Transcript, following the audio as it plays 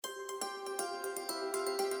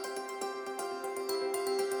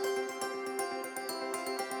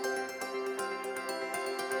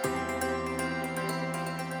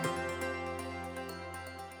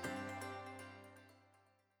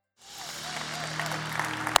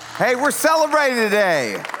Hey, we're celebrating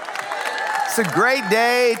today. It's a great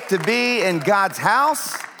day to be in God's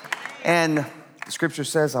house. And the scripture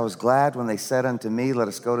says, I was glad when they said unto me, let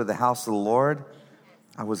us go to the house of the Lord.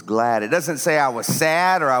 I was glad. It doesn't say I was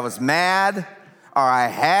sad or I was mad or I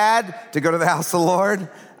had to go to the house of the Lord.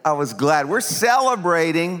 I was glad. We're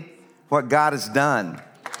celebrating what God has done.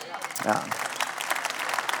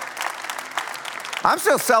 I'm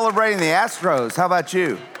still celebrating the Astros. How about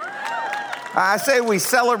you? I say we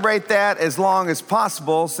celebrate that as long as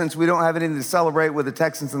possible since we don't have anything to celebrate with the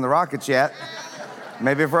Texans and the Rockets yet.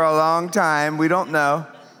 Maybe for a long time, we don't know.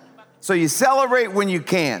 So you celebrate when you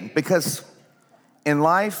can, because in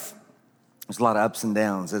life, there's a lot of ups and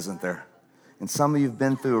downs, isn't there? And some of you have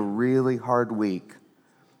been through a really hard week.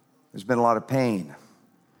 There's been a lot of pain.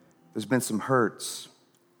 There's been some hurts.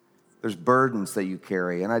 There's burdens that you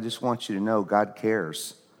carry, and I just want you to know God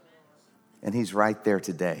cares, and He's right there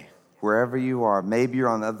today. Wherever you are, maybe you're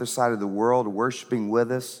on the other side of the world worshiping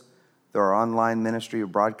with us through our online ministry or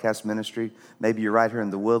broadcast ministry. Maybe you're right here in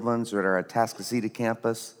the Woodlands or at our Atascocita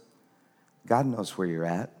campus. God knows where you're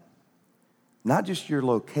at. Not just your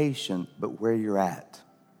location, but where you're at.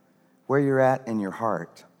 Where you're at in your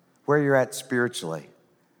heart. Where you're at spiritually.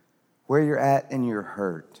 Where you're at in your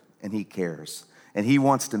hurt. And He cares. And He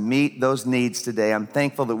wants to meet those needs today. I'm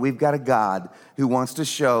thankful that we've got a God who wants to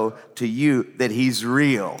show to you that He's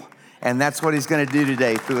real. And that's what He's going to do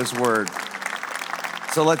today through His word.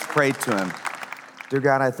 So let's pray to Him. Dear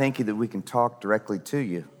God, I thank You that we can talk directly to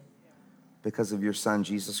You because of Your Son,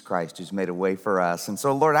 Jesus Christ, who's made a way for us. And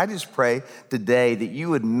so, Lord, I just pray today that You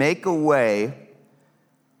would make a way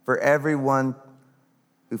for everyone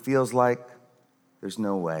who feels like there's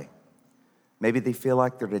no way. Maybe they feel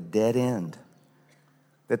like they're at a dead end,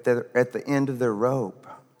 that they're at the end of their rope,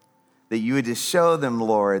 that You would just show them,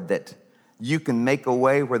 Lord, that You can make a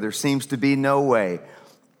way where there seems to be no way.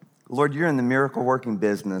 Lord, You're in the miracle working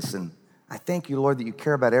business, and I thank You, Lord, that You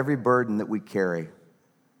care about every burden that we carry.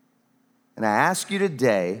 And I ask You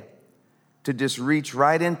today to just reach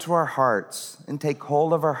right into our hearts and take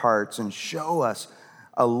hold of our hearts and show us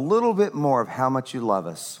a little bit more of how much You love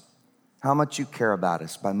us, how much You care about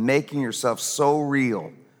us by making Yourself so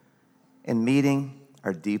real and meeting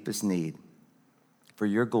our deepest need for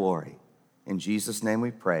Your glory. In Jesus' name we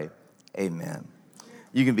pray. Amen.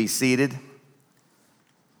 You can be seated.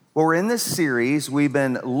 Well, we're in this series. We've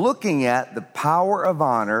been looking at the power of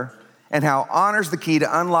honor and how honor is the key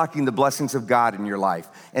to unlocking the blessings of God in your life.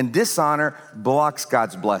 And dishonor blocks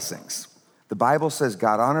God's blessings. The Bible says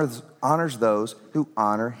God honors those who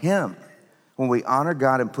honor Him. When we honor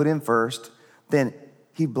God and put Him first, then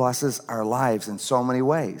He blesses our lives in so many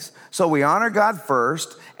ways. So we honor God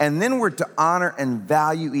first, and then we're to honor and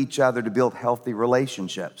value each other to build healthy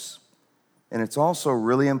relationships. And it's also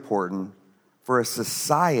really important for a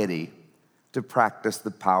society to practice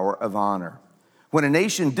the power of honor. When a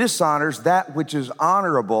nation dishonors that which is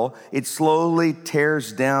honorable, it slowly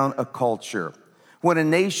tears down a culture. When a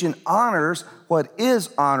nation honors what is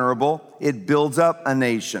honorable, it builds up a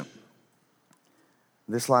nation.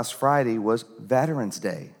 This last Friday was Veterans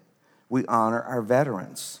Day. We honor our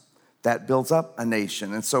veterans. That builds up a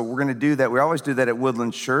nation. And so we're going to do that. We always do that at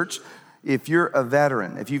Woodlands Church. If you're a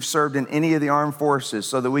veteran, if you've served in any of the armed forces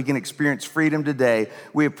so that we can experience freedom today,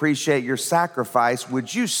 we appreciate your sacrifice.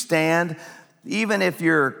 Would you stand? Even if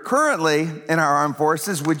you're currently in our armed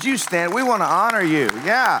forces, would you stand? We want to honor you.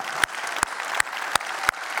 Yeah.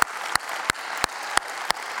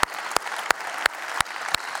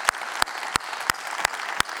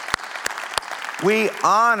 We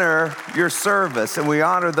honor your service, and we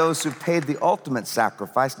honor those who paid the ultimate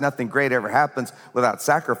sacrifice. Nothing great ever happens without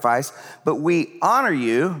sacrifice, but we honor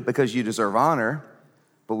you because you deserve honor,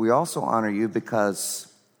 but we also honor you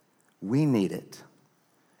because we need it.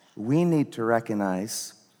 We need to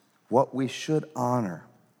recognize what we should honor.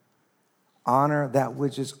 Honor that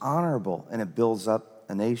which is honorable, and it builds up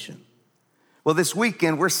a nation. Well, this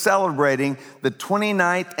weekend, we're celebrating the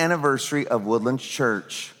 29th anniversary of Woodlands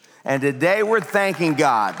Church. And today we're thanking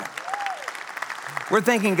God. We're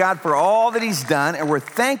thanking God for all that He's done, and we're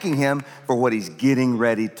thanking Him for what He's getting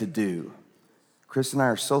ready to do. Chris and I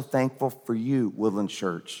are so thankful for you, Woodlands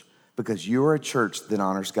Church, because you're a church that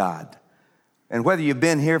honors God. And whether you've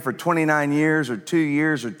been here for 29 years or 2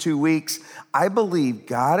 years or 2 weeks, I believe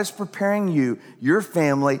God is preparing you, your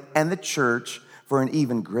family, and the church for an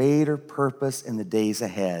even greater purpose in the days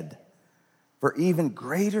ahead. For even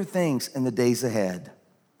greater things in the days ahead.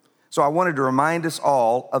 So I wanted to remind us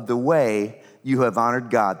all of the way you have honored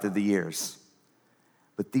God through the years.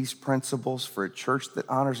 But these principles for a church that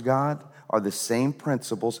honors God are the same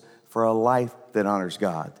principles for a life that honors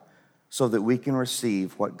God. so that we can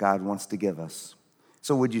receive what God wants to give us.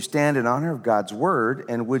 So would you stand in honor of God's word,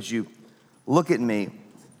 and would you look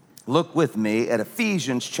with me at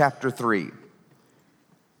Ephesians chapter 3.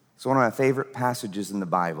 It's one of my favorite passages in the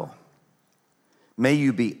Bible. May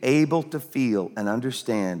you be able to feel and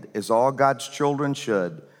understand, as all God's children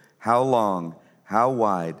should, how long, how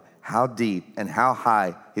wide, how deep, and how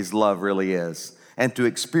high his love really is. And to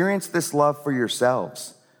experience this love for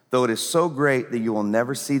yourselves, though it is so great that you will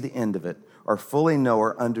never see the end of it or fully know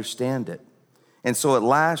or understand it. And so at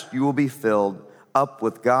last you will be filled up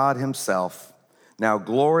with God himself. Now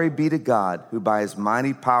glory be to God, who by his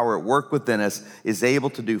mighty power at work within us is able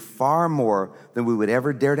to do far more than we would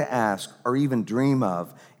ever dare to ask or even dream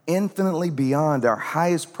of, infinitely beyond our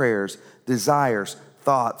highest prayers, desires,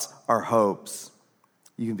 thoughts, or hopes.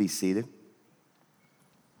 You can be seated.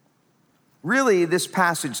 Really, this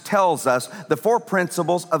passage tells us the 4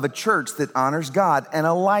 principles of a church that honors God and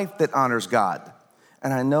a life that honors God.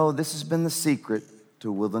 And I know this has been the secret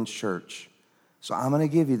to Woodlands Church. So I'm going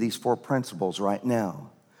to give you these 4 principles right now.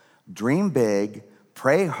 Dream big,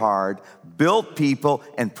 pray hard, build people,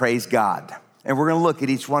 and praise God. And we're going to look at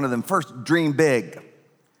each one of them. First, dream big.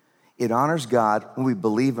 It honors God when we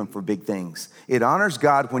believe him for big things. It honors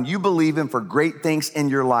God when you believe him for great things in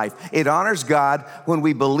your life. It honors God when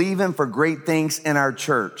we believe him for great things in our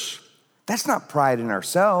church. That's not pride in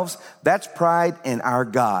ourselves. That's pride in our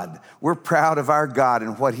God. We're proud of our God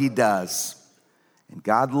and what he does. And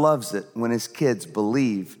God loves it when his kids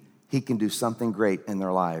believe he can do something great in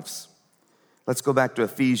their lives. Let's go back to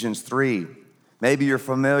Ephesians 3. Maybe you're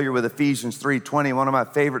familiar with Ephesians 3:20, one of my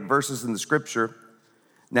favorite verses in the scripture.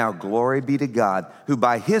 Now glory be to God, who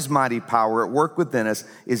by his mighty power at work within us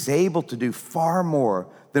is able to do far more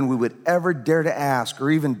than we would ever dare to ask or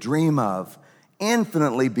even dream of,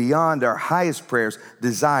 infinitely beyond our highest prayers,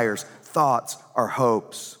 desires, thoughts, or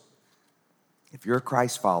hopes. If you're a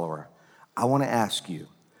Christ follower, I want to ask you,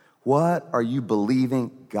 what are you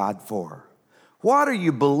believing God for? What are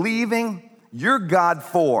you believing your God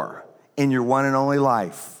for in your one and only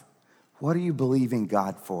life? What are you believing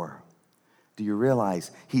God for? Do you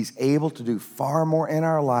realize he's able to do far more in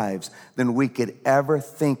our lives than we could ever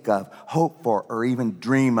think of, hope for, or even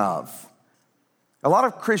dream of? A lot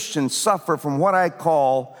of Christians suffer from what I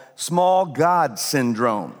call small God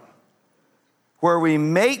syndrome, where we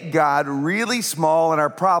make God really small and our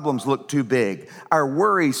problems look too big. Our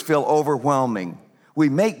worries feel overwhelming. We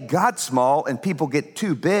make God small and people get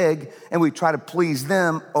too big and we try to please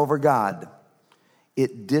them over God.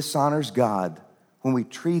 It dishonors God when we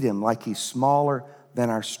treat him like he's smaller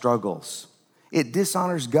than our struggles. It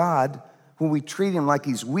dishonors God when we treat him like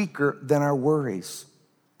he's weaker than our worries,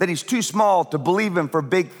 that he's too small to believe him for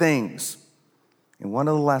big things. And one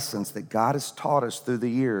of the lessons that God has taught us through the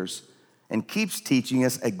years and keeps teaching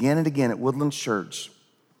us again and again at Woodlands Church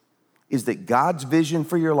is that God's vision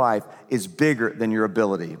for your life is bigger than your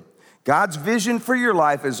ability. God's vision for your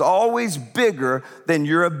life is always bigger than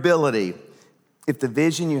your ability. If the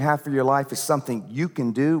vision you have for your life is something you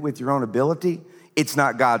can do with your own ability, it's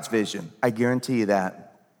not God's vision. I guarantee you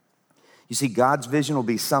that. You see, God's vision will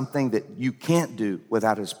be something that you can't do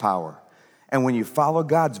without his power. And when you follow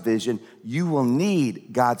God's vision, you will need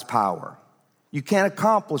God's power. You can't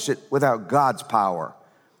accomplish it without God's power.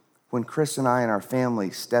 When Chris and I and our family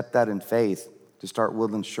stepped out in faith to start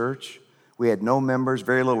Woodlands Church, we had no members,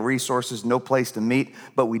 very little resources, no place to meet,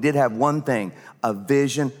 but we did have one thing, a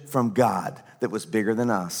vision from God that was bigger than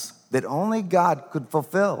us, that only God could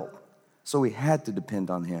fulfill. So we had to depend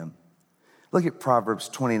on him. Look at Proverbs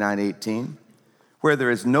 29:18. Where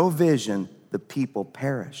there is no vision, the people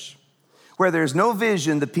perish. Where there is no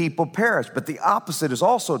vision, the people perish. But the opposite is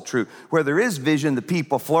also true. Where there is vision, the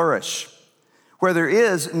people flourish. Where there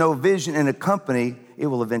is no vision in a company, it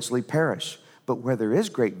will eventually perish. But where there is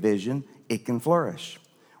great vision, it can flourish.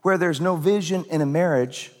 Where there's no vision in a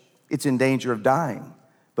marriage, it's in danger of dying.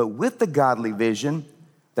 But with the godly vision,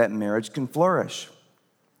 that marriage can flourish.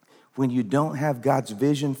 When you don't have God's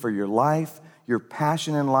vision for your life, your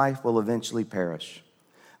passion in life will eventually perish.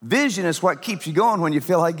 Vision is what keeps you going when you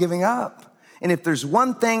feel like giving up. And if there's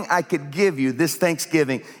one thing I could give you this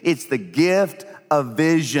Thanksgiving, it's the gift of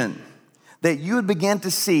vision. That you would begin to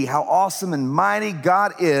see how awesome and mighty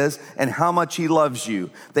God is and how much he loves you.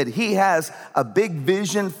 That he has a big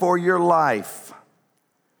vision for your life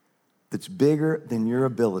that's bigger than your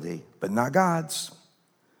ability, but not God's.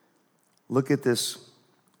 Look at this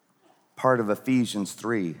part of Ephesians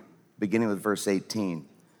 3, beginning with verse 18.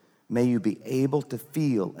 May you be able to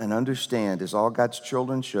feel and understand, as all God's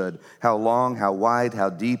children should, how long, how wide, how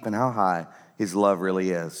deep, and how high his love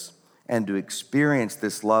really is, and to experience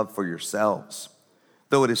this love for yourselves,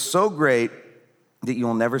 though it is so great that you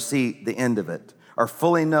will never see the end of it, or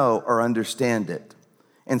fully know or understand it.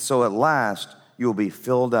 And so at last, you will be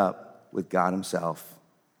filled up with God himself.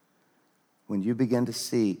 When you begin to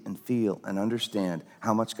see and feel and understand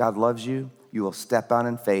how much God loves you, you will step out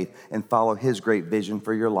in faith and follow his great vision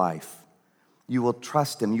for your life. You will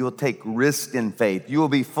trust him. You will take risks in faith. You will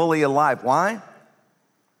be fully alive. Why?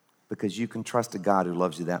 Because you can trust a God who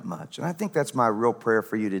loves you that much. And I think that's my real prayer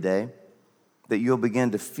for you today, that you'll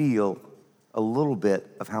begin to feel a little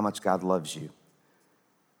bit of how much God loves you.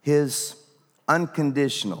 His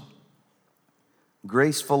unconditional,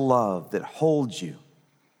 graceful love that holds you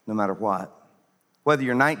no matter what. Whether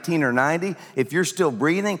you're 19 or 90, if you're still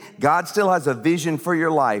breathing, God still has a vision for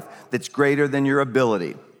your life that's greater than your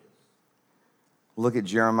ability. Look at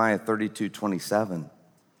Jeremiah 32:27.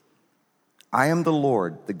 I am the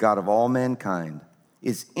Lord, the God of all mankind.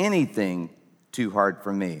 Is anything too hard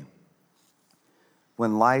for me?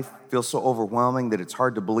 When life feels so overwhelming that it's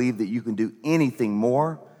hard to believe that you can do anything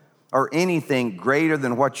more or anything greater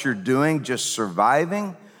than what you're doing, just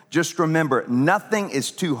surviving, just remember, nothing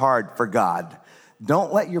is too hard for God.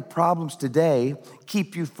 Don't let your problems today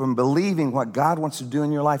keep you from believing what God wants to do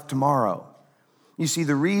in your life tomorrow. You see,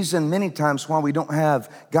 the reason many times why we don't have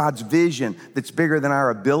God's vision that's bigger than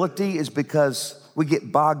our ability is because we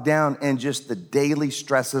get bogged down in just the daily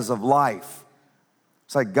stresses of life.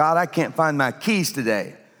 It's like, God, I can't find my keys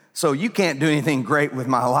today, so you can't do anything great with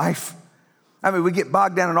my life. I mean, we get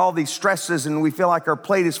bogged down in all these stresses and we feel like our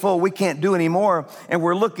plate is full. We can't do anymore. And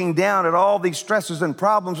we're looking down at all these stresses and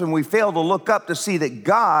problems and we fail to look up to see that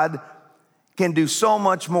God can do so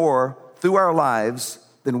much more through our lives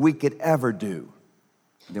than we could ever do,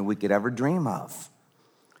 than we could ever dream of.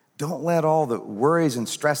 Don't let all the worries and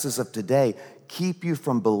stresses of today keep you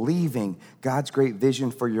from believing God's great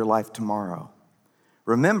vision for your life tomorrow.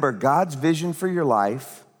 Remember, God's vision for your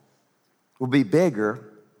life will be bigger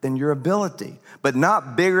than your ability, but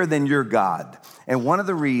not bigger than your God. And one of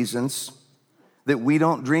the reasons that we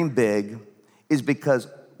don't dream big is because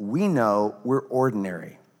we know we're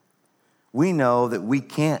ordinary. We know that we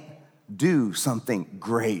can't do something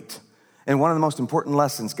great. And one of the most important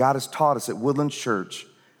lessons God has taught us at Woodland Church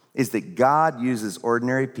is that God uses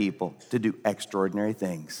ordinary people to do extraordinary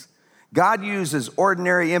things. God uses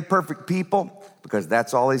ordinary, imperfect people because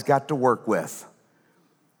that's all he's got to work with.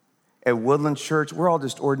 At Woodland Church, we're all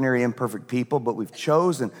just ordinary, imperfect people, but we've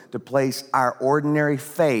chosen to place our ordinary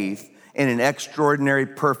faith in an extraordinary,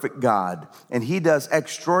 perfect God. And he does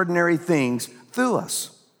extraordinary things through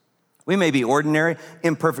us. We may be ordinary,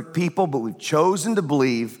 imperfect people, but we've chosen to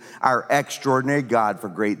believe our extraordinary God for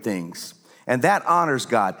great things. And that honors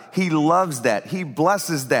God. He loves that. He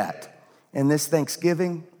blesses that. And this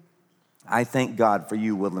Thanksgiving, I thank God for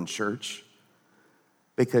you, Woodland Church,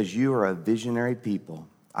 because you are a visionary people.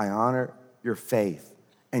 I honor your faith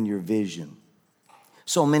and your vision.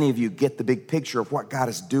 So many of you get the big picture of what God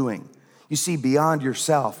is doing. You see beyond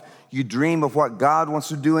yourself. You dream of what God wants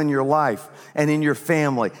to do in your life and in your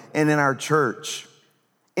family and in our church,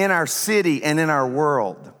 in our city and in our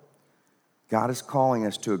world. God is calling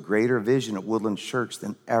us to a greater vision at Woodland Church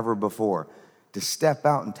than ever before, to step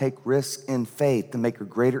out and take risks in faith to make a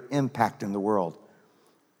greater impact in the world.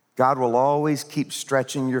 God will always keep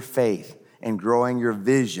stretching your faith and growing your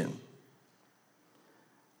vision.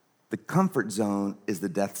 The comfort zone is the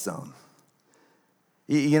death zone.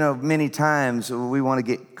 You know, many times we want to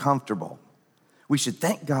get comfortable. We should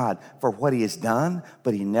thank God for what he has done,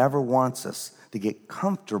 but he never wants us to get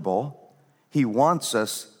comfortable. He wants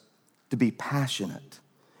us to be passionate.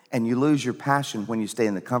 And you lose your passion when you stay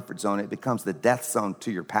in the comfort zone. It becomes the death zone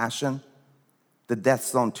to your passion, the death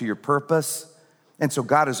zone to your purpose. And so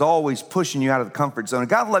God is always pushing you out of the comfort zone. And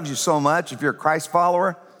God loves you so much, if you're a Christ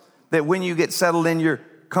follower, that when you get settled in your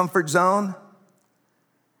comfort zone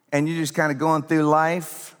and you're just kind of going through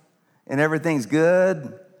life and everything's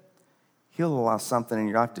good, he'll allow something in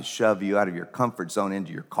your life to shove you out of your comfort zone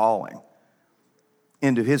into your calling,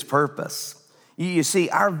 into his purpose. You see,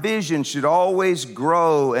 our vision should always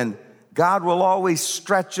grow, and God will always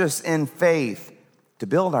stretch us in faith to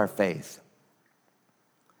build our faith.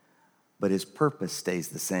 But his purpose stays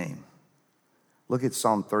the same. Look at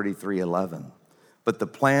Psalm 33:11. But the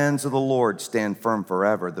plans of the Lord stand firm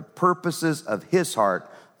forever, the purposes of his heart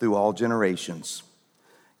through all generations.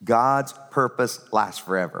 God's purpose lasts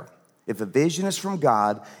forever. If a vision is from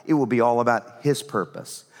God, it will be all about his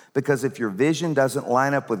purpose. Because if your vision doesn't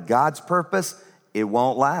line up with God's purpose, it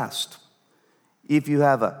won't last. If you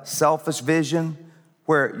have a selfish vision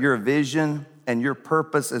where your vision and your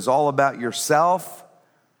purpose is all about yourself,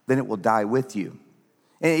 then it will die with you.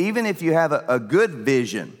 And even if you have a good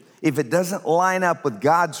vision, If it doesn't line up with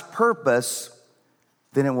God's purpose,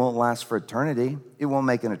 then it won't last for eternity. It won't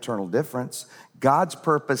make an eternal difference. God's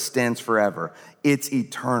purpose stands forever. It's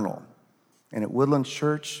eternal. And at Woodlands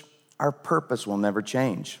Church, our purpose will never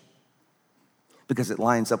change because it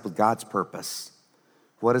lines up with God's purpose.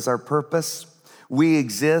 What is our purpose? We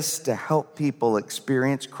exist to help people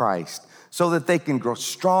experience Christ so that they can grow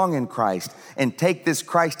strong in Christ and take this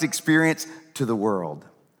Christ experience to the world.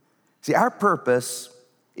 See, our purpose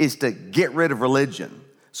is to get rid of religion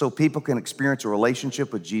so people can experience a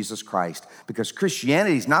relationship with Jesus Christ, because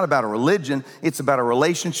Christianity is not about a religion, it's about a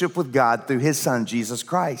relationship with God through his son, Jesus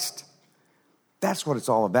Christ. That's what it's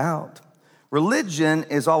all about. Religion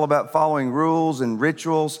is all about following rules and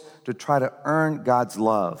rituals to try to earn God's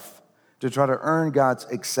love, to try to earn God's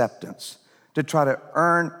acceptance, to try to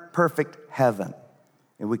earn perfect heaven.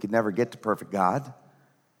 And we could never get to perfect God.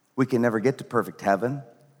 We can never get to perfect heaven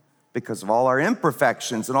because of all our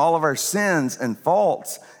imperfections and all of our sins and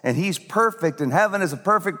faults. And he's perfect, and heaven is a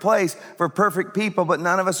perfect place for perfect people, but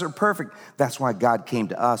none of us are perfect. That's why God came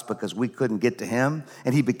to us, because we couldn't get to him,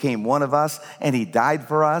 and he became one of us, and he died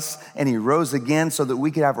for us, and he rose again so that we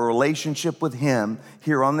could have a relationship with him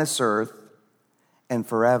here on this earth and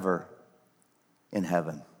forever in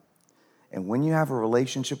heaven. And when you have a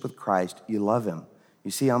relationship with Christ, you love him. You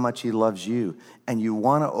see how much he loves you, and you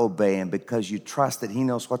want to obey him because you trust that he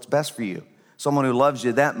knows what's best for you. Someone who loves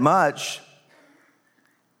you that much,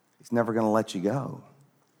 he's never going to let you go.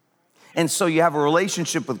 And so you have a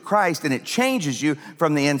relationship with Christ, and it changes you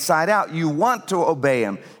from the inside out. You want to obey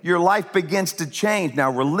him. Your life begins to change. Now,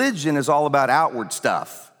 religion is all about outward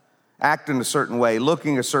stuff, acting a certain way,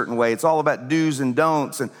 looking a certain way. It's all about do's and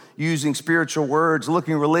don'ts and using spiritual words,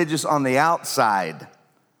 looking religious on the outside.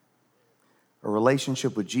 A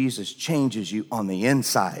relationship with Jesus changes you on the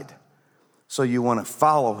inside. So you want to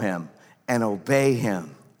follow him and obey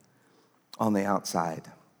him on the outside.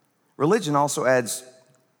 Religion also adds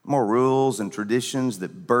more rules and traditions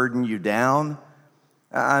that burden you down.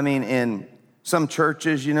 I mean, in some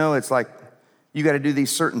churches, it's like you got to do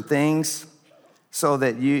these certain things so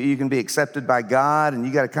that you can be accepted by God, and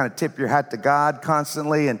you got to kind of tip your hat to God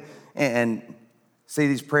constantly and say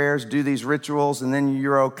these prayers, do these rituals, and then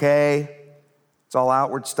you're okay. It's all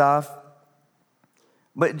outward stuff.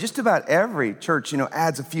 But just about every church,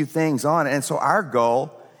 adds a few things on it. And so our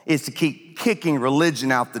goal is to keep kicking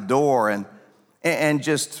religion out the door and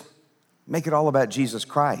just make it all about Jesus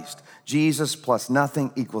Christ. Jesus plus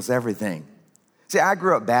nothing equals everything. See, I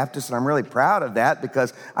grew up Baptist, and I'm really proud of that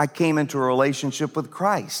because I came into a relationship with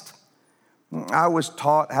Christ. I was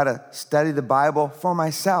taught how to study the Bible for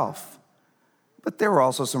myself. But there were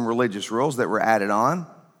also some religious rules that were added on.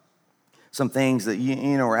 Some things that,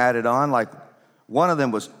 were added on, like one of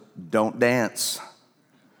them was don't dance.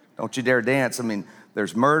 Don't you dare dance. I mean,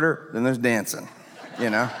 there's murder, then there's dancing,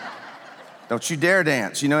 Don't you dare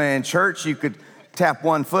dance. In church, you could tap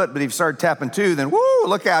one foot, but if you started tapping two, then woo,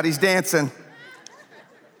 look out, he's dancing.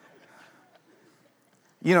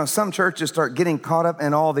 Some churches start getting caught up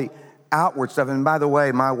in all the outward stuff. And by the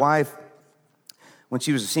way, my wife, when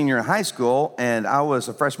she was a senior in high school and I was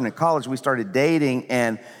a freshman in college, we started dating,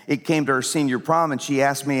 and it came to her senior prom, and she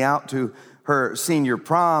asked me out to her senior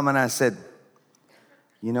prom, and I said,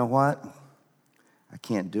 you know what? I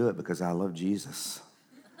can't do it because I love Jesus.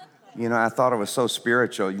 I thought I was so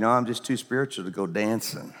spiritual. I'm just too spiritual to go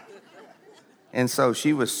dancing. And so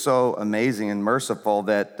she was so amazing and merciful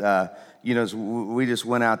that, we just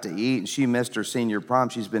went out to eat, and she missed her senior prom.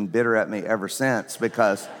 She's been bitter at me ever since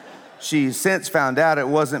because she since found out it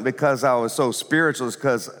wasn't because I was so spiritual, it's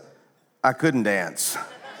because I couldn't dance.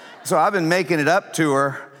 So I've been making it up to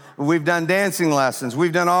her. We've done dancing lessons.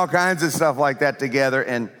 We've done all kinds of stuff like that together.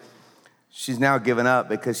 And she's now given up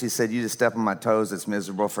because she said, you just step on my toes, it's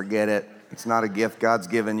miserable, forget it. It's not a gift God's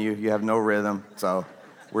given you. You have no rhythm, so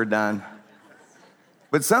we're done.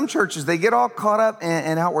 But some churches, they get all caught up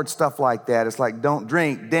in outward stuff like that. It's like, don't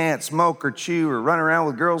drink, dance, smoke, or chew, or run around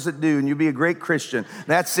with girls that do, and you'll be a great Christian.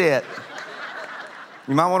 That's it.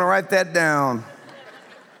 You might want to write that down.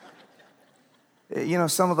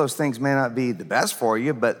 Some of those things may not be the best for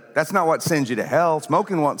you, but that's not what sends you to hell.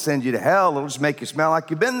 Smoking won't send you to hell. It'll just make you smell like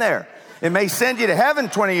you've been there. It may send you to heaven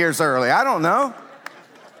 20 years early. I don't know.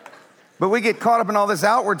 But we get caught up in all this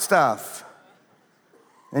outward stuff.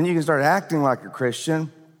 And you can start acting like a Christian,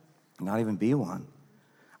 not even be one.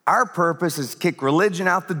 Our purpose is to kick religion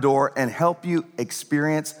out the door and help you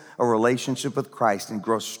experience a relationship with Christ and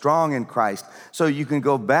grow strong in Christ so you can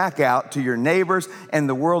go back out to your neighbors and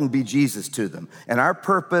the world and be Jesus to them. And our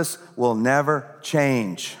purpose will never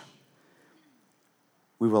change.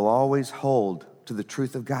 We will always hold to the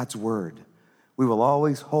truth of God's word. We will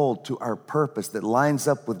always hold to our purpose that lines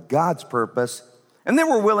up with God's purpose. And then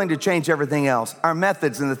we're willing to change everything else, our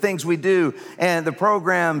methods and the things we do and the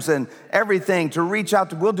programs and everything to reach out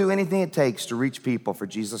to. We'll do anything it takes to reach people for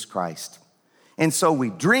Jesus Christ. And so we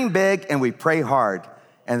dream big and we pray hard.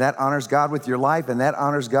 And that honors God with your life, and that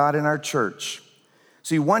honors God in our church.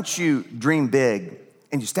 See, once you dream big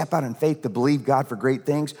and you step out in faith to believe God for great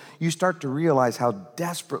things, you start to realize how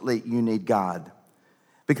desperately you need God.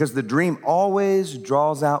 Because the dream always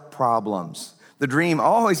draws out problems. The dream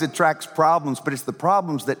always attracts problems, but it's the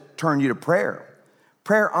problems that turn you to prayer.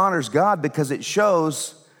 Prayer honors God because it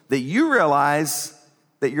shows that you realize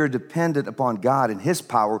that you're dependent upon God and His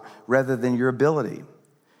power rather than your ability.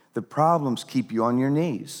 The problems keep you on your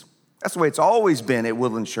knees. That's the way it's always been at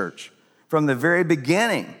Woodland Church. From the very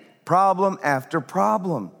beginning, problem after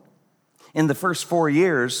problem. In the first 4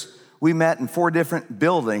 years, we met in 4 different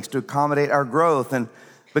buildings to accommodate our growth. And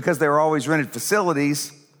because they were always rented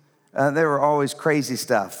facilities, there were always crazy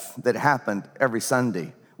stuff that happened every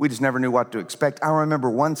Sunday. We just never knew what to expect. I remember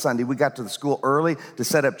one Sunday we got to the school early to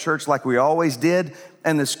set up church like we always did,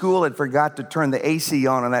 and the school had forgot to turn the AC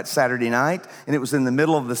on that Saturday night, and it was in the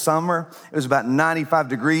middle of the summer. It was about 95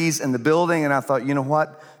 degrees in the building, and I thought, you know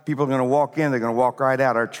what? People are going to walk in, they're going to walk right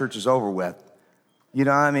out. Our church is over with. I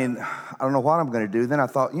don't know what I'm going to do. Then I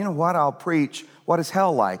thought, you know what? I'll preach what is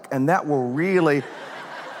hell like, and that will really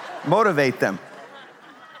motivate them.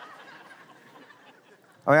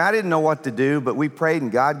 I didn't know what to do, but we prayed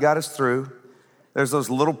and God got us through. There's those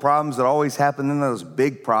little problems that always happen, then those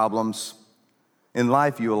big problems. In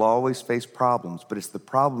life, you will always face problems, but it's the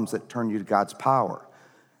problems that turn you to God's power.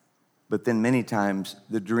 But then many times,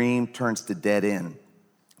 the dream turns to dead end.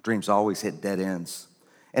 Dreams always hit dead ends.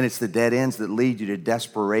 And it's the dead ends that lead you to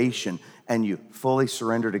desperation, and you fully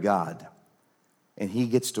surrender to God. And He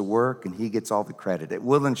gets to work, and He gets all the credit. At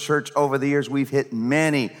Woodland Church, over the years, we've hit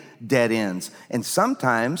many dead ends. And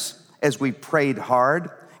sometimes, as we prayed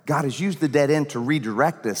hard, God has used the dead end to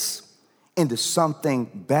redirect us into something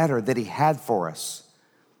better that He had for us.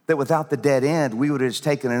 That without the dead end, we would have just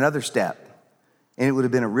taken another step, and it would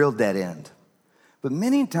have been a real dead end. But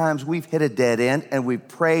many times, we've hit a dead end, and we've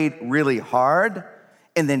prayed really hard,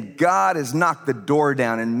 and then God has knocked the door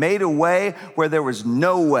down and made a way where there was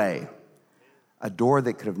no way. A door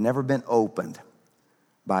that could have never been opened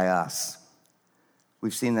by us.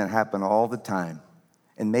 We've seen that happen all the time.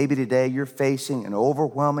 And maybe today you're facing an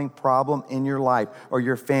overwhelming problem in your life or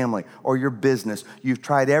your family or your business. You've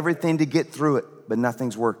tried everything to get through it, but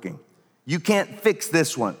nothing's working. You can't fix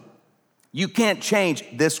this one. You can't change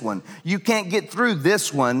this one. You can't get through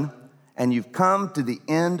this one, and you've come to the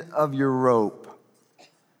end of your rope.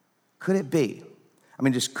 Could it be?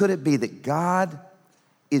 Could it be that God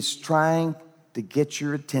is trying to get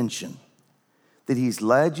your attention, that He's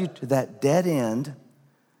led you to that dead end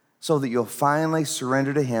so that you'll finally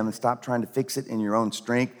surrender to Him and stop trying to fix it in your own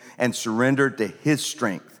strength and surrender to His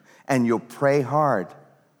strength. And you'll pray hard,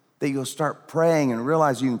 that you'll start praying and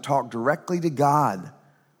realize you can talk directly to God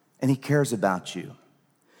and He cares about you.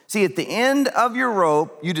 See, at the end of your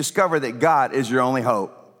rope, you discover that God is your only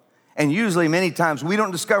hope. And usually, many times, we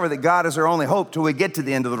don't discover that God is our only hope till we get to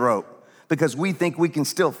the end of the rope because we think we can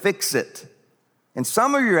still fix it. And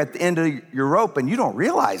some of you are at the end of your rope and you don't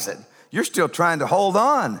realize it. You're still trying to hold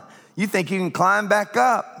on. You think you can climb back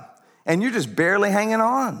up and you're just barely hanging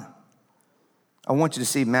on. I want you to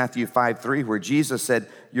see Matthew 5:3 where Jesus said,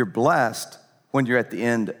 you're blessed when you're at the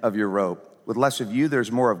end of your rope. With less of you,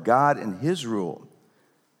 there's more of God and His rule.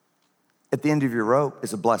 At the end of your rope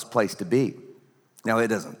is a blessed place to be. Now, it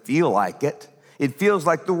doesn't feel like it. It feels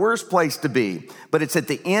like the worst place to be. But it's at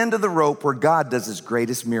the end of the rope where God does His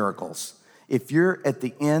greatest miracles. If you're at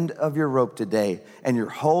the end of your rope today and you're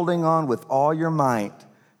holding on with all your might,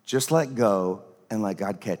 just let go and let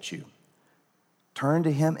God catch you. Turn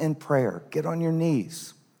to Him in prayer. Get on your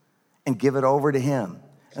knees and give it over to Him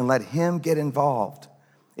and let Him get involved.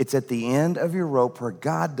 It's at the end of your rope where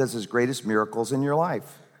God does His greatest miracles in your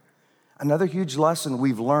life. Another huge lesson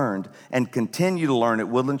we've learned and continue to learn at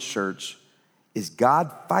Woodland Church is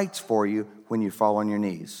God fights for you when you fall on your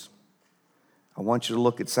knees. I want you to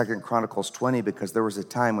look at 2 Chronicles 20 because there was a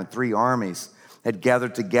time when 3 armies had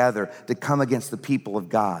gathered together to come against the people of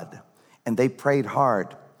God. And they prayed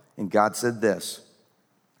hard. And God said this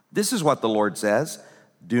is what the Lord says,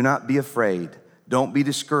 do not be afraid. Don't be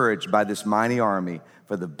discouraged by this mighty army,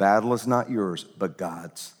 for the battle is not yours, but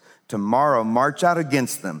God's. Tomorrow, march out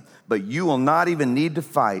against them, but you will not even need to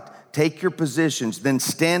fight. Take your positions, then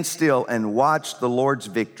stand still and watch the Lord's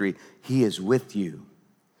victory. He is with you.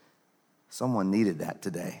 Someone needed that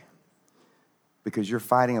today because you're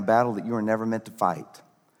fighting a battle that you were never meant to fight.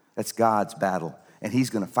 That's God's battle, and he's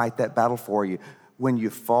going to fight that battle for you. When you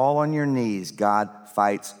fall on your knees, God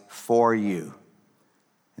fights for you.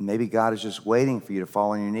 And maybe God is just waiting for you to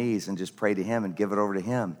fall on your knees and just pray to him and give it over to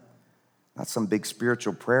him. Not some big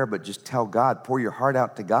spiritual prayer, but just tell God, pour your heart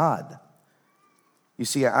out to God. You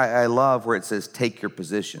see, I love where it says, take your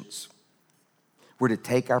positions. We're to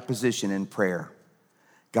take our position in prayer.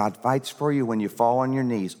 God fights for you when you fall on your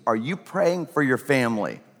knees. Are you praying for your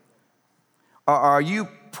family? Are you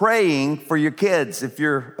praying for your kids if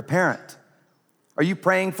you're a parent? Are you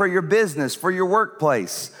praying for your business, for your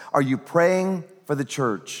workplace? Are you praying for the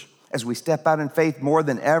church? As we step out in faith more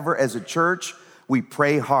than ever as a church, we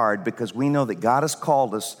pray hard because we know that God has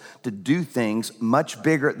called us to do things much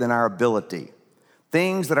bigger than our ability.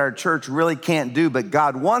 Things that our church really can't do, but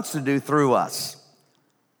God wants to do through us.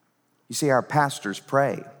 You see, our pastors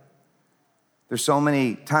pray. There's so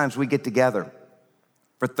many times we get together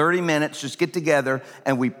for 30 minutes, just get together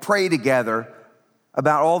and we pray together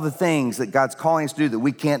about all the things that God's calling us to do that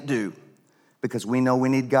we can't do because we know we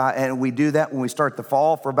need God. And we do that when we start the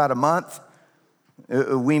fall for about a month.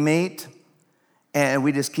 We meet and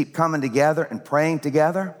we just keep coming together and praying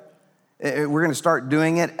together. We're going to start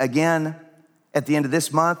doing it again at the end of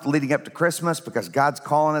this month, leading up to Christmas, because God's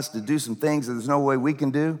calling us to do some things that there's no way we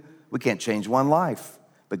can do. We can't change one life,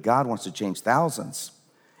 but God wants to change thousands.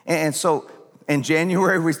 And so in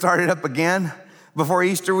January, we started up again. Before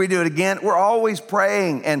Easter, we do it again. We're always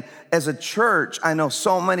praying. And as a church, I know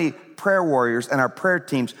so many prayer warriors and our prayer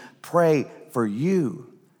teams pray for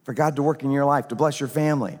you, for God to work in your life, to bless your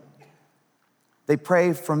family. They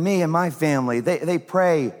pray for me and my family. They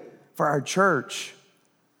pray for our church.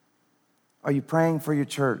 Are you praying for your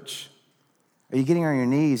church? Are you getting on your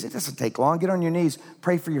knees? It doesn't take long. Get on your knees,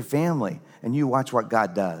 pray for your family, and you watch what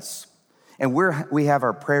God does. And we have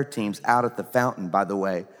our prayer teams out at the fountain, by the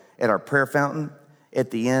way, at our prayer fountain at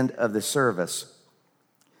the end of the service.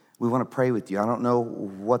 We want to pray with you. I don't know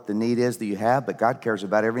what the need is that you have, but God cares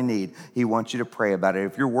about every need. He wants you to pray about it.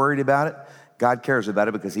 If you're worried about it, God cares about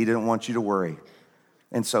it because he didn't want you to worry.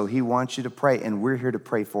 And so he wants you to pray, and we're here to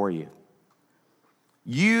pray for you.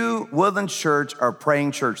 You, Woodland Church, are a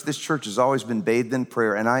praying church. This church has always been bathed in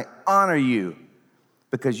prayer, and I honor you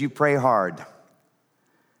because you pray hard.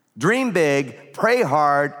 Dream big, pray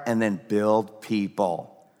hard, and then build people.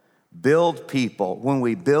 Build people. When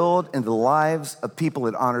we build in the lives of people,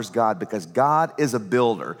 it honors God because God is a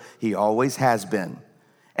builder. He always has been.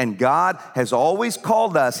 And God has always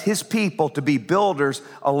called us, his people, to be builders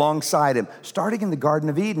alongside him. Starting in the Garden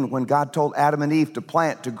of Eden when God told Adam and Eve to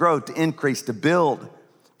plant, to grow, to increase, to build.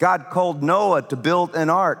 God called Noah to build an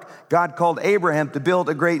ark. God called Abraham to build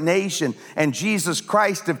a great nation. And Jesus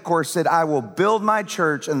Christ, of course, said, I will build my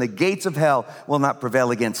church and the gates of hell will not prevail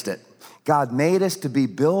against it. God made us to be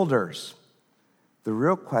builders. The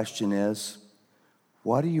real question is,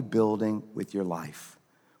 what are you building with your life?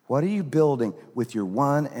 What are you building with your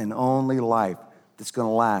one and only life that's going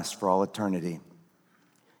to last for all eternity?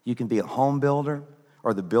 You can be a home builder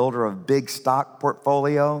or the builder of a big stock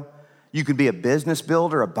portfolio. You can be a business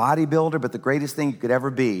builder, a body builder, but the greatest thing you could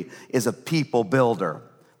ever be is a people builder.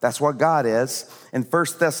 That's what God is. In 1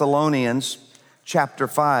 Thessalonians chapter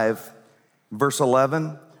 5, verse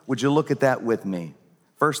 11, would you look at that with me?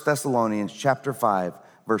 1 Thessalonians chapter 5,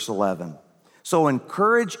 verse 11. So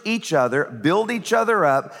encourage each other, build each other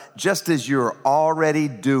up, just as you're already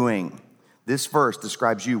doing. This verse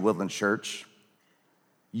describes you, Woodland Church.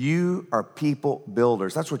 You are people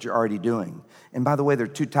builders. That's what you're already doing. And by the way, there are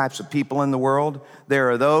two types of people in the world.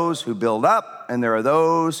 There are those who build up, and there are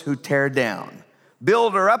those who tear down.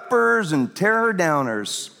 Builder-uppers and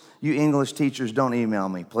tear-downers. You English teachers, don't email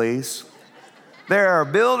me, please. There are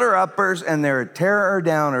builder-uppers and there are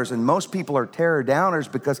tear-downers, and most people are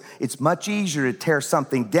tear-downers because it's much easier to tear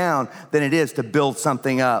something down than it is to build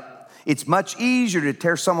something up. It's much easier to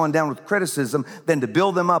tear someone down with criticism than to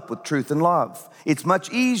build them up with truth and love. It's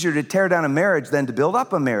much easier to tear down a marriage than to build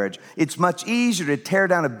up a marriage. It's much easier to tear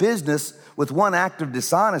down a business with one act of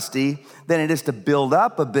dishonesty than it is to build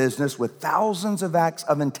up a business with thousands of acts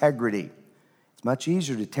of integrity. It's much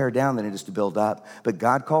easier to tear down than it is to build up. But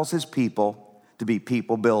God calls his people to be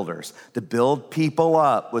people builders, to build people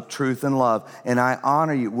up with truth and love. And I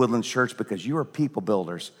honor you, Woodland Church, because you are people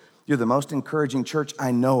builders. You're the most encouraging church I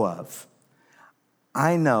know of.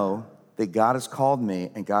 I know that God has called me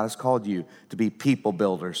and God has called you to be people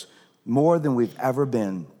builders more than we've ever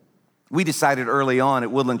been. We decided early on at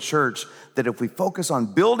Woodland Church that if we focus on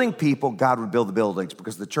building people, God would build the buildings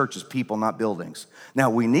because the church is people, not buildings. Now,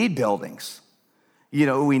 we need buildings.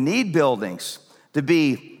 We need buildings to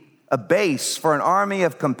be a base for an army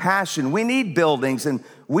of compassion. We need buildings, and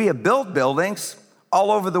we have built buildings.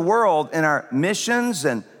 all over the world in our missions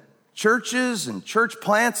and churches and church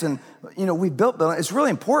plants. And, we built buildings. It's really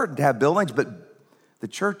important to have buildings, but the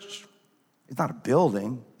church is not a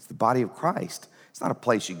building. It's the body of Christ. It's not a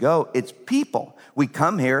place you go. It's people. We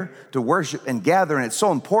come here to worship and gather, and it's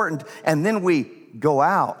so important. And then we go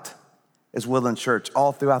out as Woodland Church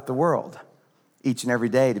all throughout the world, each and every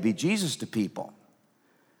day, to be Jesus to people.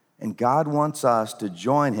 And God wants us to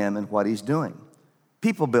join him in what he's doing.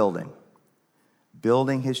 People building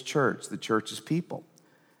his church. The church is people.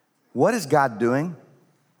 What is God doing?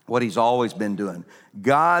 What he's always been doing.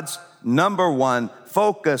 God's number one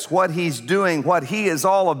focus, what he's doing, what he is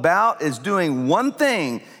all about, is doing one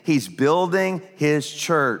thing. He's building his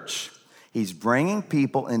church. He's bringing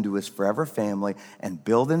people into his forever family and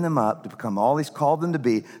building them up to become all he's called them to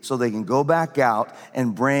be so they can go back out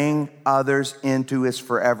and bring others into his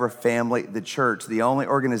forever family, the church, the only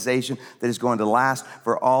organization that is going to last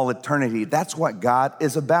for all eternity. That's what God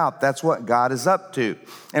is about. That's what God is up to.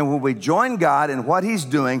 And when we join God in what he's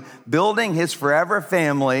doing, building his forever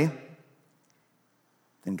family,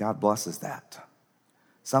 then God blesses that.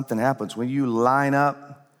 Something happens when you line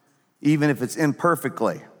up, even if it's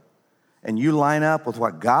imperfectly, and you line up with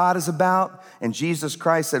what God is about, and Jesus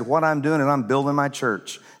Christ said, what I'm doing is I'm building my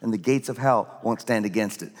church, and the gates of hell won't stand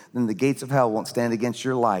against it. Then the gates of hell won't stand against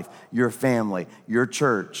your life, your family, your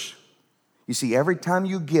church. You see, every time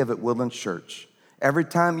you give at Woodlands Church, every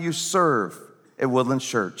time you serve at Woodlands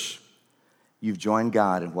Church, you've joined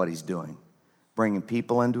God in what he's doing, bringing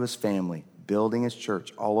people into his family, building his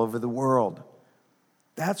church all over the world.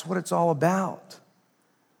 That's what it's all about.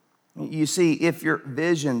 You see, if your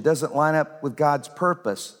vision doesn't line up with God's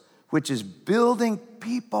purpose, which is building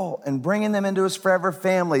people and bringing them into his forever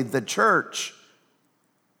family, the church,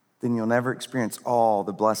 then you'll never experience all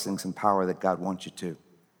the blessings and power that God wants you to.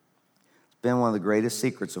 It's been one of the greatest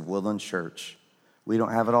secrets of Woodland Church. We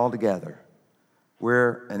don't have it all together.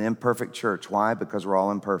 We're an imperfect church. Why? Because we're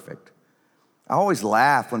all imperfect. I always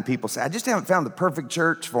laugh when people say, I just haven't found the perfect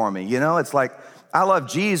church for me. It's like, I love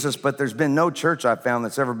Jesus, but there's been no church I've found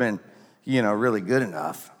that's ever been, really good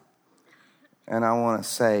enough. And I want to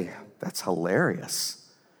say, that's hilarious.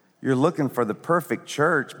 You're looking for the perfect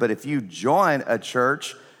church, but if you join a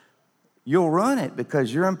church, you'll ruin it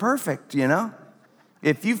because you're imperfect,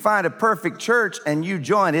 If you find a perfect church and you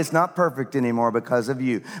join, it's not perfect anymore because of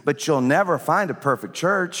you. But you'll never find a perfect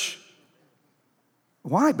church.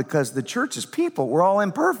 Why? Because the church is people. We're all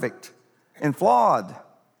imperfect and flawed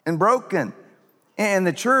and broken. And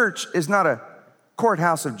the church is not a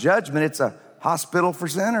courthouse of judgment. It's a hospital for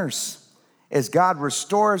sinners. As God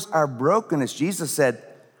restores our brokenness, Jesus said,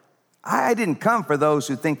 I didn't come for those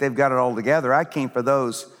who think they've got it all together. I came for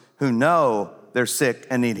those who know they're sick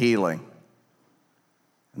and need healing.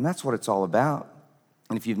 And that's what it's all about.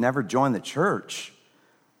 And if you've never joined the church,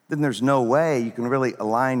 then there's no way you can really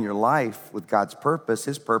align your life with God's purpose.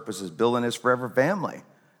 His purpose is building his forever family.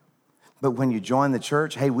 But when you join the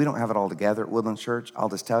church, hey, we don't have it all together at Woodland Church. I'll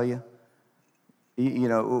just tell you,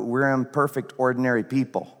 we're imperfect, ordinary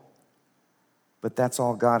people. But that's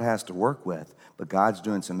all God has to work with. But God's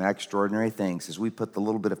doing some extraordinary things as we put the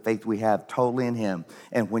little bit of faith we have totally in him.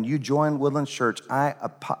 And when you join Woodland Church, I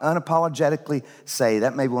unapologetically say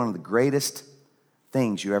that may be one of the greatest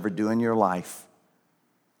things you ever do in your life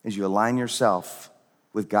is you align yourself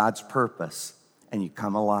with God's purpose and you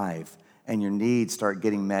come alive. And your needs start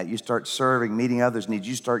getting met. You start serving, meeting others' needs.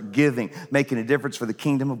 You start giving, making a difference for the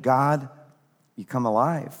kingdom of God. You come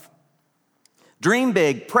alive. Dream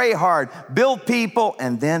big, pray hard, build people,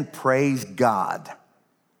 and then praise God.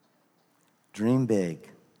 Dream big,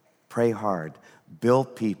 pray hard,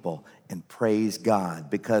 build people, and praise God.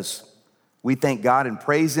 Because we thank God and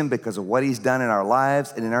praise him because of what he's done in our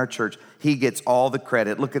lives and in our church. He gets all the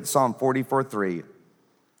credit. Look at Psalm 44:3.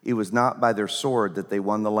 It was not by their sword that they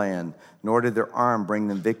won the land, nor did their arm bring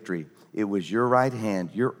them victory. It was your right hand,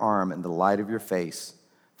 your arm, and the light of your face,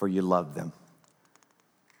 for you loved them.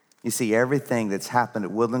 You see, everything that's happened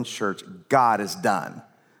at Woodlands Church, God has done.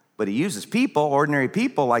 But he uses people, ordinary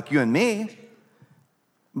people like you and me.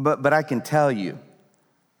 But I can tell you,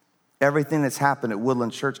 everything that's happened at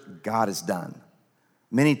Woodlands Church, God has done.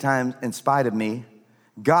 Many times, in spite of me,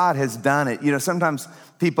 God has done it. Sometimes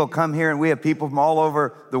people come here, and we have people from all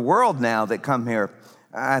over the world now that come here.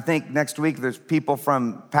 I think next week there's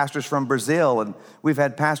pastors from Brazil, and we've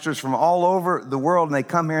had pastors from all over the world, and they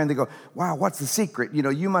come here and they go, wow, what's the secret?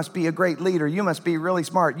 You must be a great leader. You must be really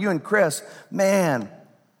smart. You and Chris, man,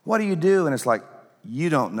 what do you do? And it's like, you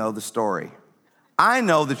don't know the story. I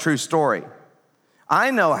know the true story.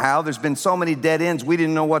 I know how there's been so many dead ends we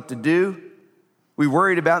didn't know what to do. We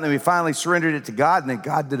worried about it, and then we finally surrendered it to God, and then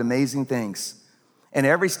God did amazing things. And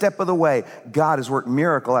every step of the way, God has worked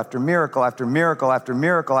miracle after miracle after miracle after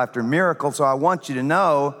miracle after miracle. So I want you to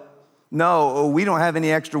know, no, we don't have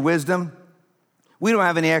any extra wisdom. We don't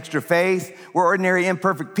have any extra faith. We're ordinary,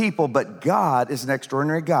 imperfect people, but God is an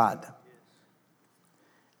extraordinary God.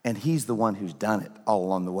 And he's the one who's done it all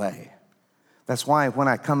along the way. That's why when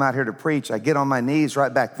I come out here to preach, I get on my knees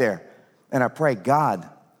right back there and I pray, God,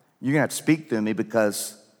 you're gonna have to speak through me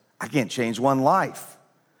because I can't change one life.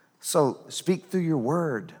 So speak through your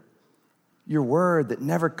word that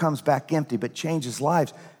never comes back empty, but changes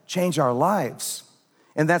lives. Change our lives.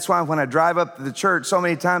 And that's why when I drive up to the church, so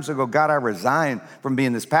many times I go, God, I resign from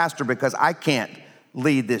being this pastor because I can't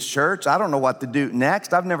lead this church. I don't know what to do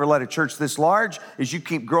next. I've never led a church this large. As you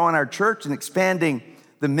keep growing our church and expanding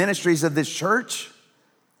the ministries of this church,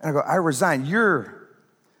 and I go, I resign. You're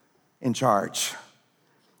in charge.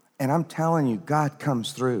 And I'm telling you, God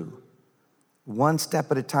comes through. One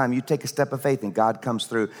step at a time, you take a step of faith and God comes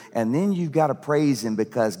through. And then you've got to praise him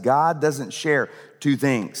because God doesn't share two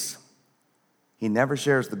things. He never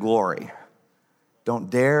shares the glory. Don't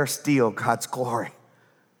dare steal God's glory.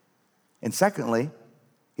 And secondly,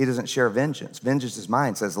 he doesn't share vengeance. Vengeance is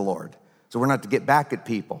mine, says the Lord. So we're not to get back at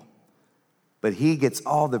people. But he gets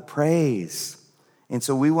all the praise. And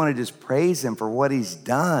so we want to just praise him for what he's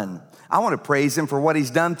done. I want to praise him for what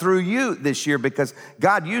he's done through you this year because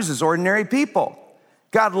God uses ordinary people.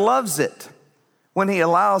 God loves it when he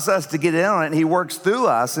allows us to get in on it and he works through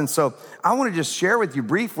us. And so I want to just share with you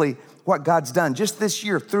briefly what God's done just this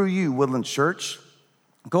year through you, Woodland Church.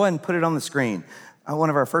 Go ahead and put it on the screen. One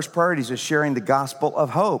of our first priorities is sharing the gospel of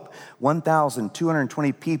hope.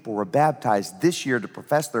 1,220 people were baptized this year to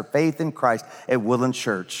profess their faith in Christ at Woodland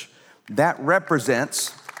Church. That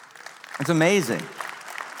represents, it's amazing.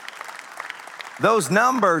 Those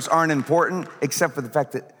numbers aren't important except for the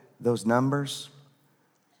fact that those numbers,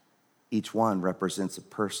 each one represents a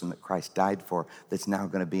person that Christ died for that's now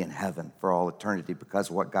going to be in heaven for all eternity because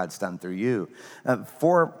of what God's done through you.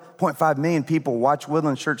 4.5 million people watch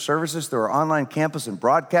Woodland Church services through our online campus and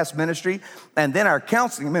broadcast ministry. And then our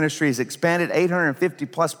counseling ministry has expanded. 850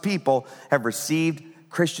 plus people have received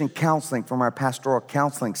Christian counseling from our pastoral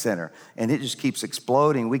counseling center. And it just keeps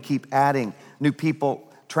exploding. We keep adding new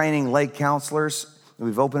people, training lay counselors.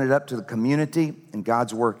 We've opened it up to the community and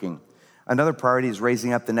God's working. Another priority is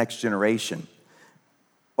raising up the next generation.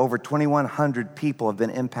 Over 2,100 people have been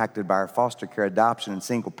impacted by our foster care, adoption, and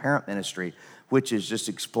single parent ministry, which has just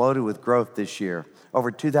exploded with growth this year.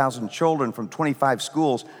 Over 2,000 children from 25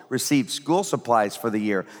 schools received school supplies for the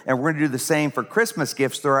year. And we're going to do the same for Christmas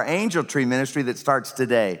gifts through our Angel Tree ministry that starts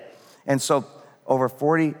today. And so over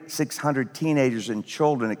 4,600 teenagers and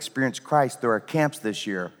children experienced Christ through our camps this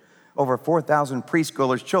year. Over 4,000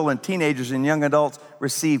 preschoolers, children, teenagers, and young adults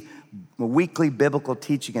received weekly biblical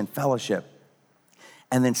teaching and fellowship.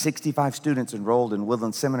 And then 65 students enrolled in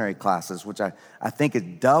Woodland Seminary classes, which I think is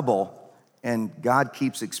double, and God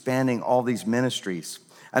keeps expanding all these ministries.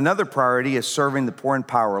 Another priority is serving the poor and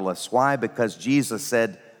powerless. Why? Because Jesus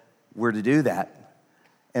said we're to do that,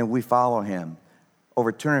 and we follow him.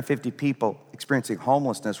 Over 250 people experiencing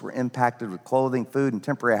homelessness were impacted with clothing, food, and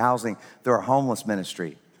temporary housing through our homeless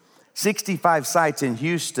ministry. 65 sites in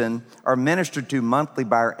Houston are ministered to monthly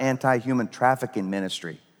by our anti-human trafficking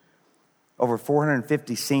ministry. Over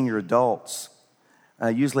 450 senior adults,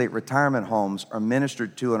 usually at retirement homes, are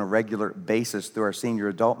ministered to on a regular basis through our senior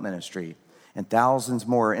adult ministry. And thousands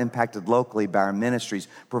more are impacted locally by our ministries,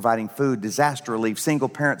 providing food, disaster relief, single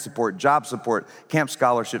parent support, job support, camp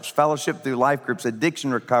scholarships, fellowship through life groups,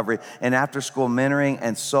 addiction recovery, and after-school mentoring,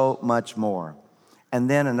 and so much more. And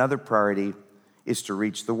then another priority is to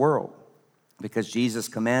reach the world, because Jesus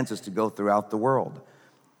commands us to go throughout the world.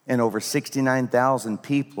 And over 69,000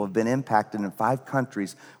 people have been impacted in 5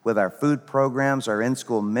 countries with our food programs, our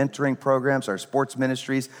in-school mentoring programs, our sports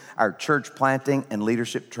ministries, our church planting, and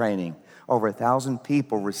leadership training. Over 1,000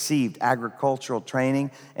 people received agricultural training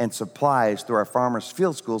and supplies through our farmers'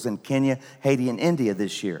 field schools in Kenya, Haiti, and India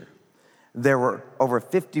this year. There were over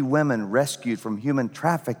 50 women rescued from human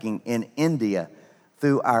trafficking in India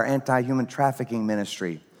through our anti-human trafficking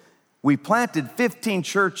ministry. We planted 15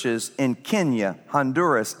 churches in Kenya,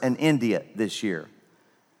 Honduras, and India this year.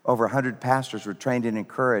 Over 100 pastors were trained and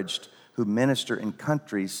encouraged who minister in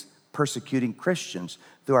countries persecuting Christians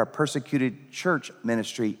through our persecuted church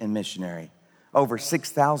ministry and missionary. Over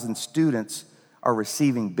 6,000 students are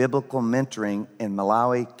receiving biblical mentoring in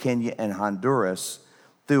Malawi, Kenya, and Honduras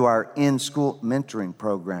through our in-school mentoring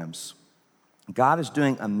programs. God is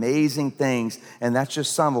doing amazing things, and that's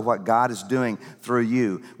just some of what God is doing through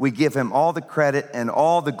you. We give him all the credit and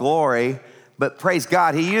all the glory, but praise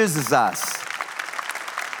God, he uses us.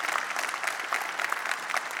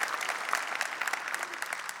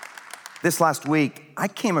 This last week, I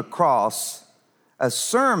came across a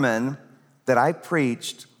sermon that I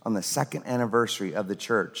preached on the second anniversary of the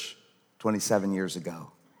church 27 years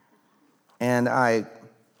ago. And I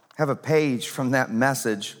have a page from that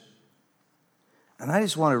message, and I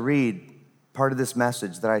just want to read part of this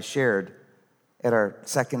message that I shared at our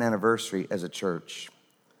second anniversary as a church.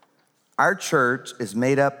 Our church is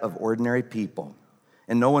made up of ordinary people,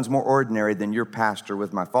 and no one's more ordinary than your pastor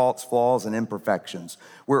with my faults, flaws, and imperfections.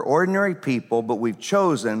 We're ordinary people, but we've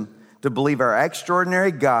chosen to believe our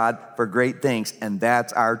extraordinary God for great things, and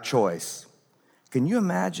that's our choice. Can you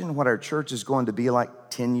imagine what our church is going to be like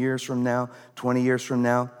 10 years from now, 20 years from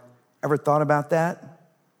now? Ever thought about that?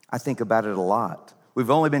 I think about it a lot. We've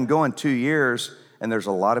only been going 2 years, and there's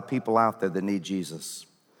a lot of people out there that need Jesus.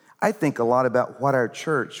 I think a lot about what our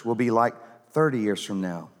church will be like 30 years from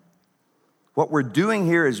now. What we're doing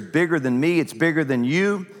here is bigger than me. It's bigger than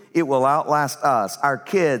you. It will outlast us. Our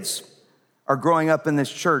kids are growing up in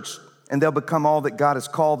this church, and they'll become all that God has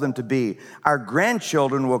called them to be. Our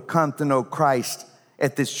grandchildren will come to know Christ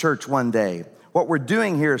at this church one day. What we're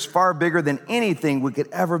doing here is far bigger than anything we could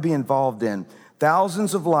ever be involved in.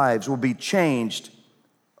 Thousands of lives will be changed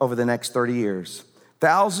over the next 30 years.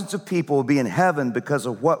 Thousands of people will be in heaven because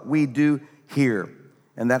of what we do here.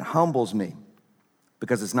 And that humbles me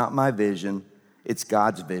because it's not my vision, it's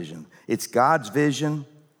God's vision. It's God's vision,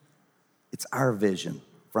 it's our vision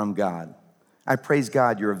from God. I praise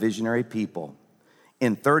God you're a visionary people.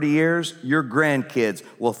 In 30 years, your grandkids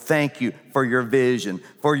will thank you for your vision,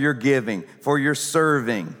 for your giving, for your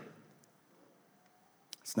serving.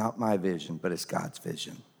 It's not my vision, but it's God's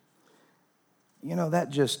vision. You know, that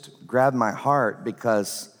just grabbed my heart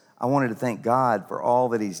because I wanted to thank God for all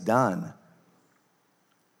that he's done.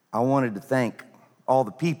 I wanted to thank all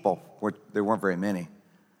the people, there weren't very many,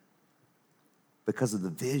 because of the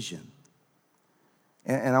vision.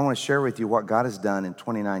 And I want to share with you what God has done in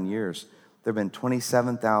 29 years. There have been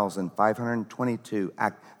 27,522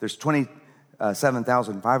 there's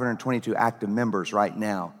 27,522 active members right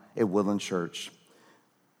now at Woodland Church.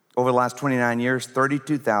 Over the last 29 years,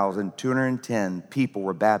 32,210 people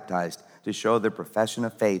were baptized to show their profession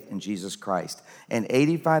of faith in Jesus Christ. And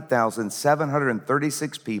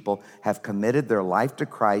 85,736 people have committed their life to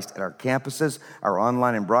Christ at our campuses, our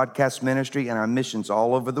online and broadcast ministry, and our missions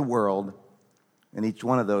all over the world. And each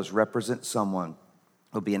one of those represents someone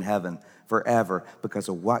who'll be in heaven forever because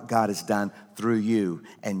of what God has done through you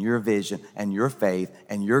and your vision and your faith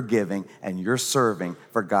and your giving and your serving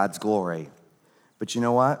for God's glory. But you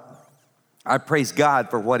know what? I praise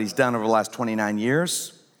God for what he's done over the last 29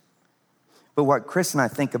 years. But what Chris and I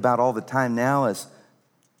think about all the time now is,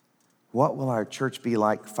 what will our church be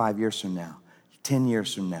like 5 years from now, 10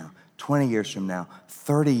 years from now, 20 years from now,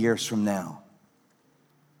 30 years from now?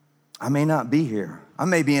 I may not be here. I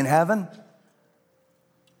may be in heaven.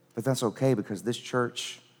 But that's okay because this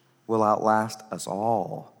church will outlast us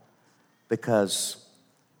all because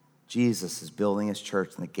Jesus is building his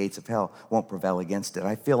church and the gates of hell won't prevail against it.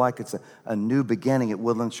 I feel like it's a new beginning at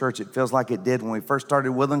Woodland Church. It feels like it did when we first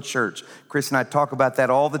started Woodland Church. Chris and I talk about that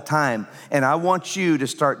all the time. And I want you to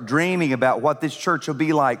start dreaming about what this church will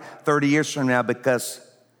be like 30 years from now because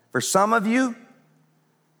for some of you,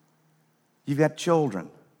 you've got children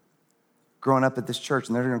growing up at this church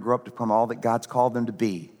and they're going to grow up to become all that God's called them to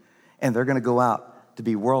be. And they're going to go out to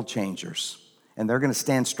be world changers. And they're going to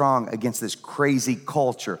stand strong against this crazy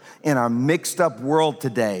culture in our mixed up world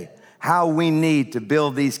today. How we need to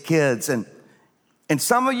build these kids. And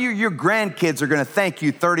some of you, your grandkids are going to thank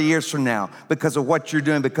you 30 years from now because of what you're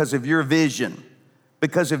doing, because of your vision,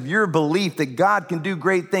 because of your belief that God can do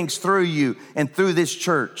great things through you and through this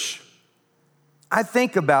church. I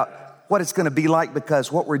think about what it's going to be like because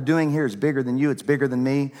what we're doing here is bigger than you. It's bigger than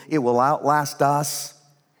me. It will outlast us.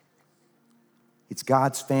 It's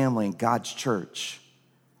God's family and God's church,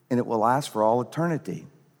 and it will last for all eternity.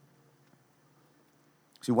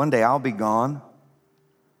 See, one day I'll be gone.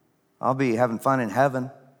 I'll be having fun in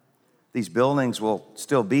heaven. These buildings will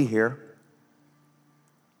still be here,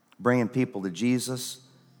 bringing people to Jesus.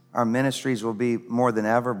 Our ministries will be more than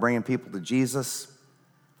ever, bringing people to Jesus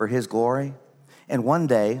for his glory. And one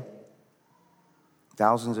day,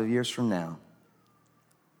 thousands of years from now,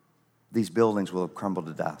 these buildings will have crumbled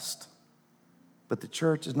to dust. But the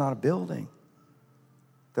church is not a building.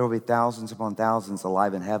 There will be thousands upon thousands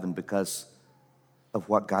alive in heaven because of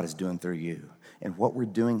what God is doing through you and what we're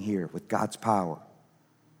doing here with God's power.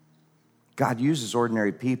 God uses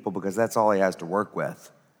ordinary people because that's all he has to work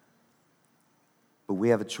with. But we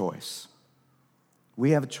have a choice.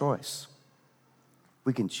 We have a choice.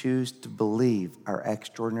 We can choose to believe our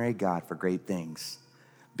extraordinary God for great things.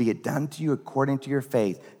 Be it done to you according to your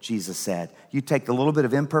faith, Jesus said. You take a little bit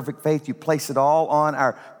of imperfect faith, you place it all on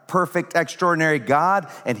our perfect, extraordinary God,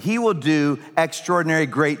 and he will do extraordinary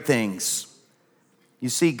great things. You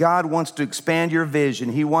see, God wants to expand your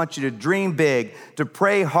vision. He wants you to dream big, to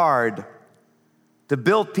pray hard, to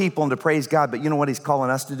build people and to praise God. But you know what he's calling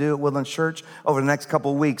us to do at Woodlands Church? Over the next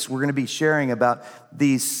couple of weeks, we're going to be sharing about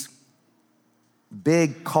these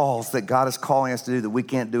big calls that God is calling us to do that we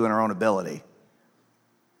can't do in our own ability.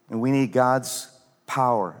 And we need God's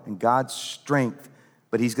power and God's strength.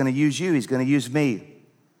 But he's going to use you. He's going to use me.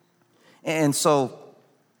 And so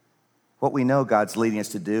what we know God's leading us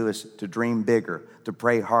to do is to dream bigger, to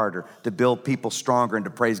pray harder, to build people stronger, and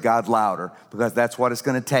to praise God louder, because that's what it's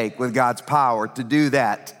going to take with God's power to do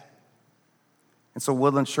that. And so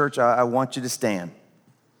Woodlands Church, I want you to stand.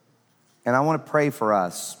 And I want to pray for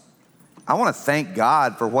us. I want to thank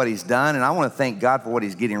God for what he's done, and I want to thank God for what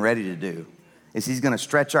he's getting ready to do. Is he's going to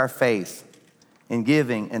stretch our faith in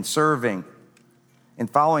giving and serving and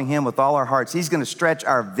following him with all our hearts. He's going to stretch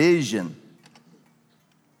our vision.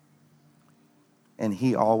 And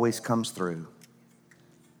he always comes through.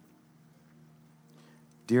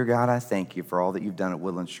 Dear God, I thank you for all that you've done at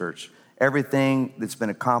Woodlands Church. Everything that's been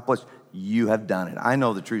accomplished, you have done it. I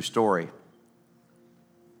know the true story.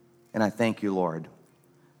 And I thank you, Lord.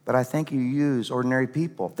 But I thank you use ordinary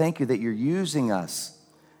people. Thank you that you're using us.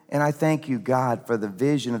 And I thank you, God, for the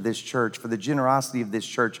vision of this church, for the generosity of this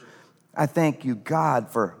church. I thank you, God,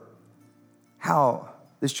 for how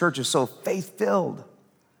this church is so faith-filled.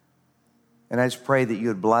 And I just pray that you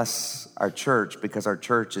would bless our church, because our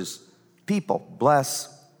church is people.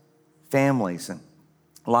 Bless families and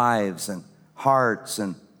lives and hearts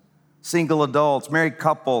and single adults, married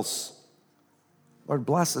couples. Lord,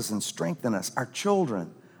 bless us and strengthen us. Our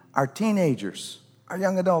children, our teenagers, our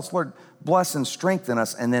young adults. Lord, bless and strengthen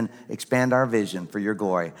us, and then expand our vision for your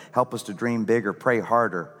glory. Help us to dream bigger, pray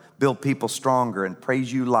harder, build people stronger, and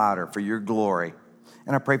praise you louder for your glory.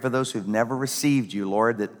 And I pray for those who've never received you,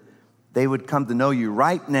 Lord, that they would come to know you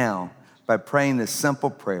right now by praying this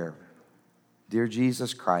simple prayer. Dear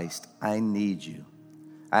Jesus Christ, I need you.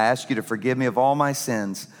 I ask you to forgive me of all my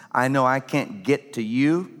sins. I know I can't get to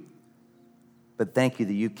you, but thank you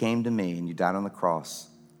that you came to me and you died on the cross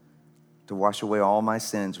to wash away all my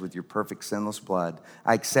sins with your perfect sinless blood.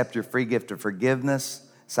 I accept your free gift of forgiveness,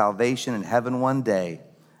 salvation, and heaven one day.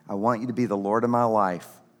 I want you to be the Lord of my life.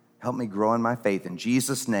 Help me grow in my faith. In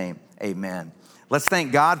Jesus' name, amen. Let's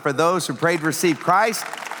thank God for those who prayed to receive Christ.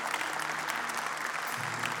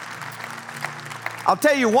 I'll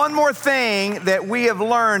tell you one more thing that we have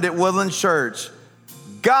learned at Woodlands Church.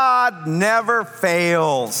 God never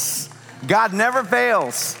fails. God never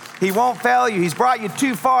fails. He won't fail you. He's brought you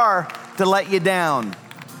too far to let you down.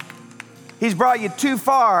 He's brought you too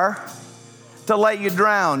far to let you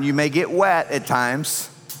drown. You may get wet at times.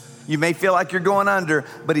 You may feel like you're going under,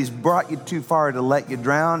 but he's brought you too far to let you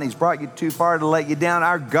drown. He's brought you too far to let you down.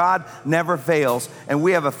 Our God never fails, and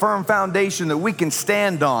we have a firm foundation that we can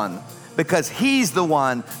stand on because he's the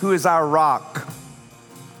one who is our rock.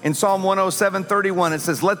 In Psalm 107:31, it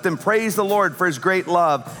says, let them praise the Lord for his great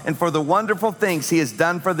love and for the wonderful things he has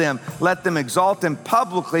done for them. Let them exalt him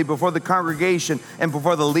publicly before the congregation and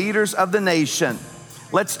before the leaders of the nation.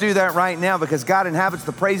 Let's do that right now, because God inhabits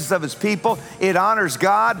the praises of his people. It honors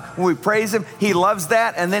God when we praise him. He loves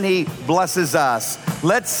that, and then he blesses us.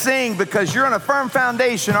 Let's sing, because you're on a firm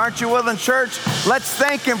foundation, aren't you, Woodlands Church? Let's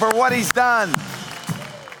thank him for what he's done.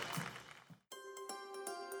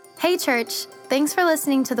 Hey, church. Thanks for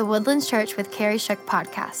listening to the Woodlands Church with Carrie Shook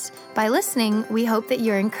podcast. By listening, we hope that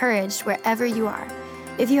you're encouraged wherever you are.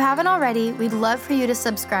 If you haven't already, we'd love for you to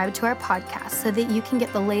subscribe to our podcast so that you can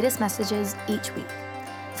get the latest messages each week.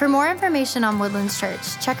 For more information on Woodlands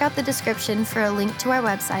Church, check out the description for a link to our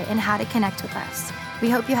website and how to connect with us. We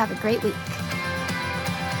hope you have a great week.